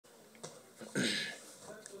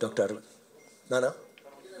Dr. Arvind. Nana?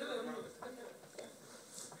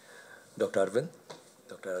 Dr. Arvind,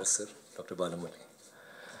 Dr. Arasir, Dr. Balamali.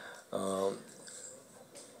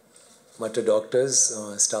 மற்ற doctors,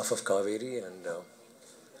 staff of Kaveri and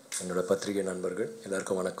என்னோடய பத்திரிகை நண்பர்கள்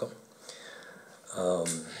எல்லாருக்கும் வணக்கம்.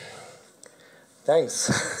 Thanks.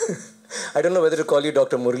 I don't know whether to call you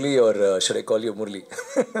Dr. Murli or should I call you Murli.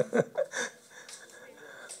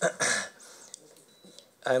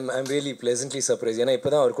 I'm really pleasantly surprised. ஏன்னா இப்போ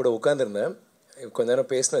தான் அவர் கூட உட்காந்துருந்தேன், கொஞ்ச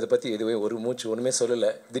நேரம் பேசினதை பற்றி எதுவே ஒரு மூச்சு ஒன்றுமே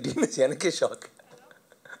சொல்லலை. திடீர்னு எனக்கே ஷாக்.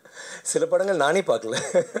 சில படங்கள் நானே பார்க்கல.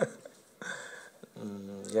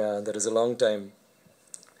 Yeah, that is a long time.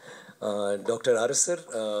 Dr. Arasir,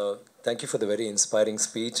 thank you for the very inspiring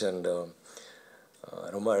speech and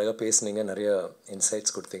ரொம்ப அழகாக பேசுனீங்க, நிறைய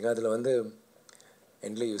இன்சைட்ஸ் கொடுத்தீங்க. அதில் வந்து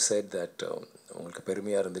என்ட்லி யூ said that உங்களுக்கு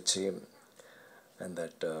பெருமையாக இருந்துச்சு and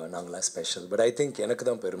that நாங்களாம் ஸ்பெஷல். பட் ஐ திங்க் எனக்கு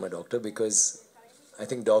தான் பெருமை doctor, because I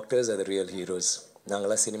think doctors are the real heroes.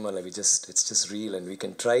 நாங்களாம் சினிமாவில் it's just real and we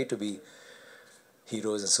can try to be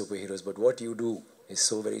heroes and superheroes, but what you do is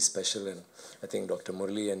so very special. And I think Dr.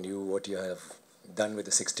 Murli and you, what you have done with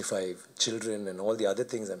the 65 children and all the other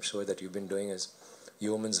things I'm sure that you've been doing is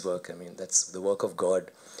yeoman's work. I mean, that's the work of God.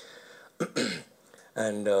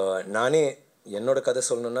 And நானே என்னோட கதை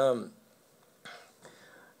சொல்லணுன்னா,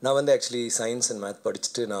 நான் வந்து actually science and math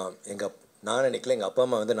படிச்சுட்டு நான் நினைக்கல, எங்கள் அப்பா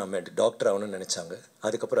அம்மா வந்து நம்ம டாக்டர் ஆகணும்னு நினச்சாங்க.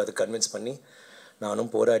 அதுக்கப்புறம் அது கன்வின்ஸ் பண்ணி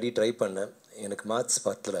நானும் போராடி ட்ரை பண்ணேன். எனக்கு மேத்ஸ்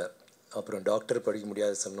பத்தலை. அப்புறம் டாக்டர் படிக்க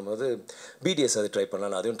முடியாது சொல்லும்போது பிடிஎஸ் அது ட்ரை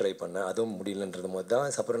பண்ணலாம், அதுவும் ட்ரை பண்ணேன், அதுவும் முடியலன்றது போது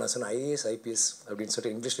தான் அப்புறம் நான் சொன்னேன் ஐஏஎஸ் ஐபிஎஸ் அப்படின்னு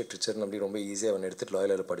சொல்லிட்டு இங்கிலீஷ் லிட்ரேச்சர் அப்படி ரொம்ப ஈஸியாக அவன் எடுத்துகிட்டு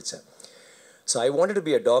லாயலில் படித்தேன். So I wanted to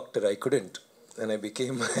be a doctor, I couldn't, and I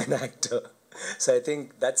became an actor. So I think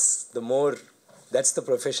that's the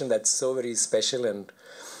profession that's so very special, and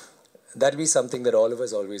that'll be something that all of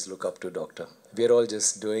us always look up to, doctor. We're all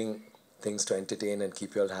just doing things to entertain and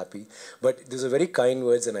keep you all happy. But these are very kind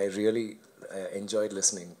words and I really enjoyed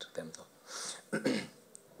listening to them though.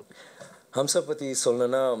 Hamza பற்றி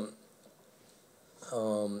சொல்லணுன்னா,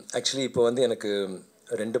 actually இப்போ வந்து எனக்கு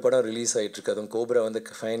 2 படம் release ஆகிட்டுருக்கு. அதுவும் cobra வந்து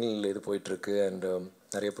final இது போயிட்டுருக்கு அண்ட்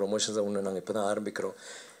நிறைய ப்ரொமோஷன்ஸாக ஒன்று நாங்கள் இப்போ தான் ஆரம்பிக்கிறோம்.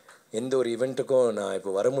 எந்த ஒரு ஈவெண்ட்டுக்கும் நான்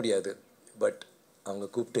இப்போ வர முடியாது, பட் அவங்க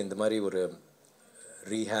கூப்பிட்டு இந்த மாதிரி ஒரு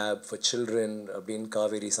ரீஹேப் ஃபார் சில்ட்ரன் அப்படின்னு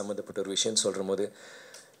காவேரி சம்மந்தப்பட்ட ஒரு விஷயம் சொல்கிற போது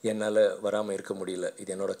என்னால் வராமல் இருக்க முடியல.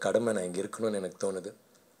 இது என்னோடய கடமை, நான் இங்கே இருக்கணும்னு எனக்கு தோணுது.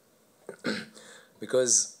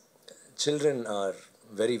 Because children are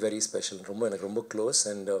very very special, எனக்கு ரொம்ப க்ளோஸ்.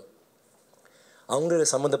 அண்ட் அவங்களோட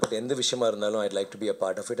சம்மந்தப்பட்ட எந்த விஷயமா இருந்தாலும் I'd like to be a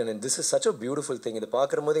part of it. And this is such a beautiful thing. இதை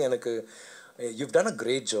பார்க்குற போது எனக்கு you've done a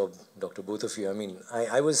great job, Dr. both of you. I mean,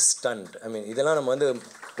 I was stunned. I mean, இதெல்லாம் நம்ம வந்து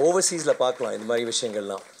ஓவர்சீஸில் பார்க்கலாம் இந்த மாதிரி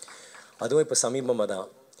விஷயங்கள்லாம், அதுவும் இப்போ சமீபமாக தான்.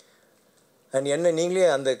 அண்ட் என்ன நீங்களே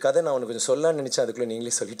அந்த கதை நான் உனக்கு கொஞ்சம் சொல்லலான்னு நினச்சேன், அதுக்குள்ளே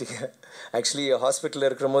நீங்களே சொல்லிட்டீங்க. ஆக்சுவலி ஹாஸ்பிட்டலில்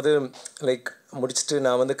இருக்கிற போது லைக் முடிச்சுட்டு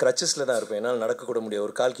நான் வந்து க்ரச்சஸில் தான் இருப்பேன், என்னால் நடக்கக்கூட முடியாது,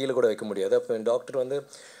 ஒரு கால் கீழே கூட வைக்க முடியாது. அப்போ என் டாக்டர் வந்து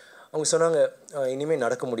அவங்க சொன்னாங்க இனிமேல்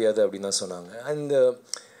நடக்க முடியாது அப்படின்னு தான் சொன்னாங்க. அண்ட்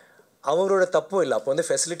அவங்களோட தப்பும் இல்லை, அப்போ வந்து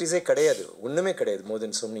ஃபெசிலிட்டிஸே கிடையாது, ஒன்றுமே கிடையாது, மோர்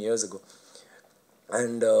தென் so many years ago.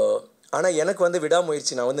 And ஆனால் எனக்கு வந்து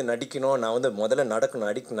விடாமுயற்சி, நான் வந்து நடிக்கணும், நான் வந்து முதல்ல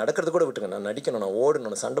நடக்கிறது கூட விட்டுருங்க, நான் நடிக்கணும், நான்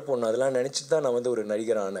ஓடணும், நான் சண்டை போடணும், அதெல்லாம் நினச்சிட்டு தான் நான் வந்து ஒரு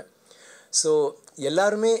நடிகர் ஆனேன். ஸோ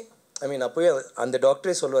எல்லாருமே ஐ மீன் அப்போயே அந்த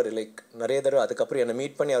டாக்டரே சொல்லுவார், லைக் நிறைய தடவை அதுக்கப்புறம் என்னை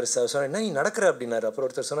மீட் பண்ணி அவர் சொன்னார் என்ன நீ நடக்கிற அப்படின்னாரு. அப்புறம்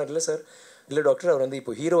ஒருத்தர் சொன்னார் இல்லை சார், இல்லை டாக்டர் அவர் வந்து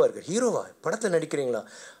இப்போ ஹீரோவாக இருக்கார். ஹீரோவா, படத்தில் நடிக்கிறீங்களா?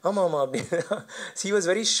 ஆமாம் ஆமாம் அப்படின்னு. He was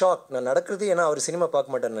very shock. நான் நடக்கிறது ஏன்னா அவர் சினிமா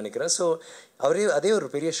பார்க்க மாட்டேன்னு நினைக்கிறேன். ஸோ அதே ஒரு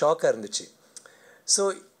பெரிய ஷாக்காக இருந்துச்சு. ஸோ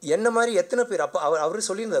என்ன மாதிரி எத்தனை பேர் அப்போ அவர்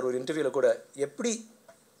சொல்லியிருந்தார் ஒரு இன்டர்வியூவில் கூட, எப்படி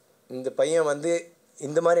இந்த பையன் வந்து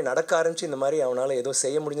இந்த மாதிரி நடக்க ஆரம்பித்து இந்த மாதிரி அவனால் ஏதோ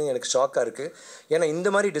செய்ய முடிஞ்சது எனக்கு ஷாக்காக இருக்குது. ஏன்னா இந்த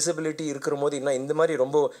மாதிரி டிசபிலிட்டி இருக்கிற போது, இல்லை இந்த மாதிரி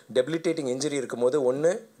ரொம்ப டெபிலிட்டேட்டிங் இன்ஜுரி இருக்கும் போது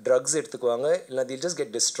ஒன்று ட்ரக்ஸ் எடுத்துக்குவாங்க, இல்லை தி ஜஸ்ட்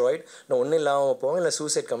கெட் டிஸ்ட்ராய்ட், இல்லை ஒன்றும் இல்லாமல் போவாங்க, இல்லை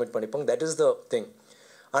சூசைட் கமிட் பண்ணிப்பாங்க. That is the thing.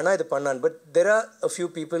 ஆனால் இது பண்ணான். But there are a few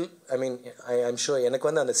people, I mean I'm sure எனக்கு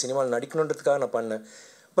வந்து அந்த சினிமாவில் நடிக்கணுன்றதுக்காக நான் பண்ணேன்.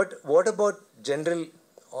 But what about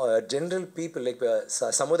general people, like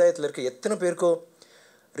சமுதாயத்தில் இருக்க எத்தனை பேருக்கோ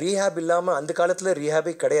ரீஹேப் இல்லாமல், அந்த காலத்தில்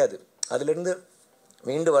ரீஹேபே கிடையாது, அதுலேருந்து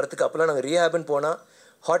மீண்டு வரத்துக்கு அப்போலாம் நாங்கள் ரீஹேப்னு போனால்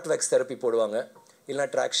ஹாட் வேக்ஸ் தெரப்பி போடுவாங்க, இல்லைனா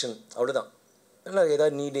ட்ராக்ஷன், அவ்வளோதான், இல்லை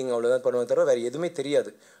ஏதாவது நீடிங், அவ்வளோதான் பண்ணுவாங்க, தவிர வேறு எதுவுமே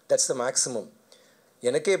தெரியாது. That's the maximum.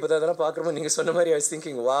 எனக்கே இப்போ தான் அதெல்லாம் பார்க்குறப்போ நீங்கள் சொன்ன மாதிரி I was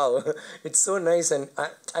thinking wow, it's so nice. And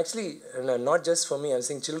actually not just for me, I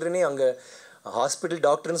think சில்ட்ரனே அங்கே ஹாஸ்பிட்டல்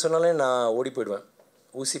டாக்டர்னு சொன்னாலே நான் ஓடி போயிடுவேன்.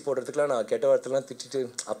 ஊசி போடுறதுக்குலாம் நான் கெட்ட வார்த்தைலாம் திட்டிட்டு,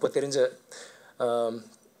 அப்போ தெரிஞ்ச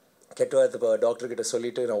கெட்ட வார்த்தை டாக்டர்கிட்ட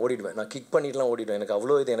சொல்லிவிட்டு நான் ஓடிடுவேன், நான் கிக் பண்ணிட்டுலாம் ஓடிடுவேன். எனக்கு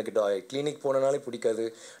அவ்வளோ இது, எனக்கு கிளினிக் போனனாலே பிடிக்காது,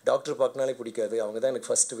 டாக்டர் பார்க்கனாலே பிடிக்காது, அவங்க தான் எனக்கு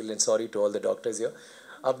first villain, sorry to all the doctors யோ,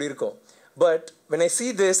 அப்படி இருக்கும். But when I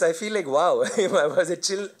see this, I feel like, wow, if I was a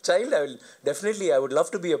child, I would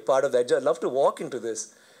love to be a part of that. I'd love to walk into this.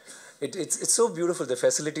 It's so beautiful, the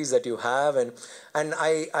facilities that you have. And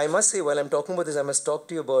I must say, while I'm talking about this, I must talk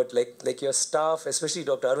to you about like your staff, especially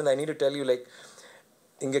Dr. Arvind. I need to tell you, like,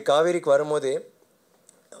 இங்கே காவேரிக்கு வரும்போதே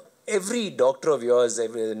every doctor of yours,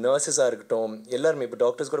 every நர்சஸாக இருக்கட்டும், எல்லாருமே இப்போ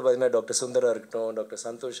doctors கூட பார்த்தீங்கன்னா doctor சுந்தராக இருக்கட்டும், doctor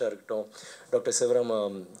சந்தோஷாக இருக்கட்டும், டாக்டர் சிவராம்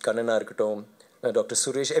கண்ணனாக இருக்கட்டும், doctor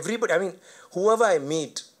Suresh, everybody, I mean whoever I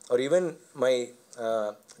meet, or even my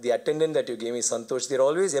the attendant that you gave me, Santosh, they're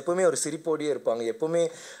always எப்பவுமே ஒரு சிரிப்போடியே இருப்பாங்க. எப்பவுமே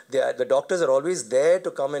the doctors are always there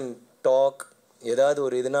to come and talk. ஏதாவது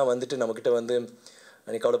ஒரு இதுனா வந்துட்டு நம்மக்கிட்ட வந்து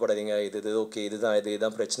நீ கவலைப்படாதீங்க, இது ஓகே,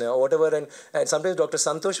 இதுதான் பிரச்சனை, what ever. And sometimes doctor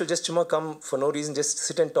Santhosh will just சும்மா come for no reason, just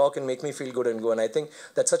sit and talk and make me feel good and go. And I think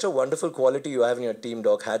that's such a wonderful quality you have in your team,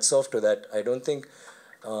 doc. Hats off to that. I don't think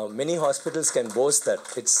many hospitals can boast that.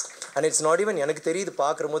 It's not even எனக்கு தெரியுது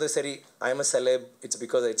பார்க்கும்போது சரி, I am a celeb. It's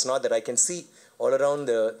because it's not that I can see all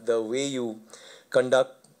around the way you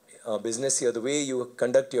conduct business here, the way you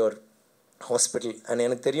conduct your hospital. And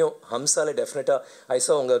எனக்கு தெரியும் ஹம்சாவில் டெஃபினட்டாக ஐ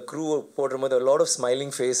சா உங்கள் crew போடும்போது lot of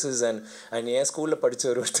smiling faces. And என் ஸ்கூலில் படித்த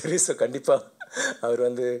ஒருத்தர், so கண்டிப்பாக அவர்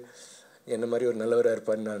வந்து என்ன மாதிரி ஒரு நல்லவராக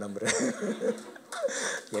இருப்பார்னு நான் நம்புகிறேன்.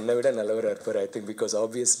 என்னை விட நல்லவராக இருப்பார், I think, because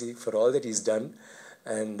obviously for all that is done.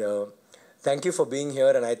 And thank you for being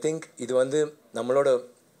here. And I think இது வந்து நம்மளோட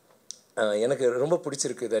எனக்கு ரொம்ப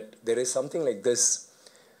பிடிச்சிருக்கு, that there is something like this.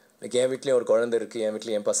 Like என் வீட்லேயும் ஒரு குழந்தை இருக்குது, என்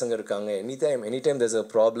வீட்லேயும் என் பசங்க இருக்காங்க. Anytime there's a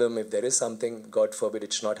problem, if there is something, God forbid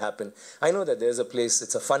it should not happen, I know that there's a place,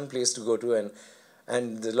 it's a fun place to go to. And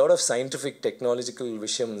there's a lot of scientific technological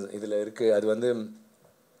விஷயம் இதில் இருக்குது. அது வந்து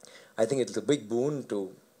I think it's a big boon to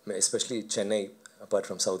especially Chennai, apart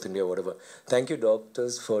from South India, whatever. Thank you,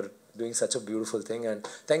 doctors, for doing such a beautiful thing.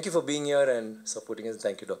 And thank you for being here and supporting us.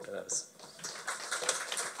 Thank you, Dr. Harris.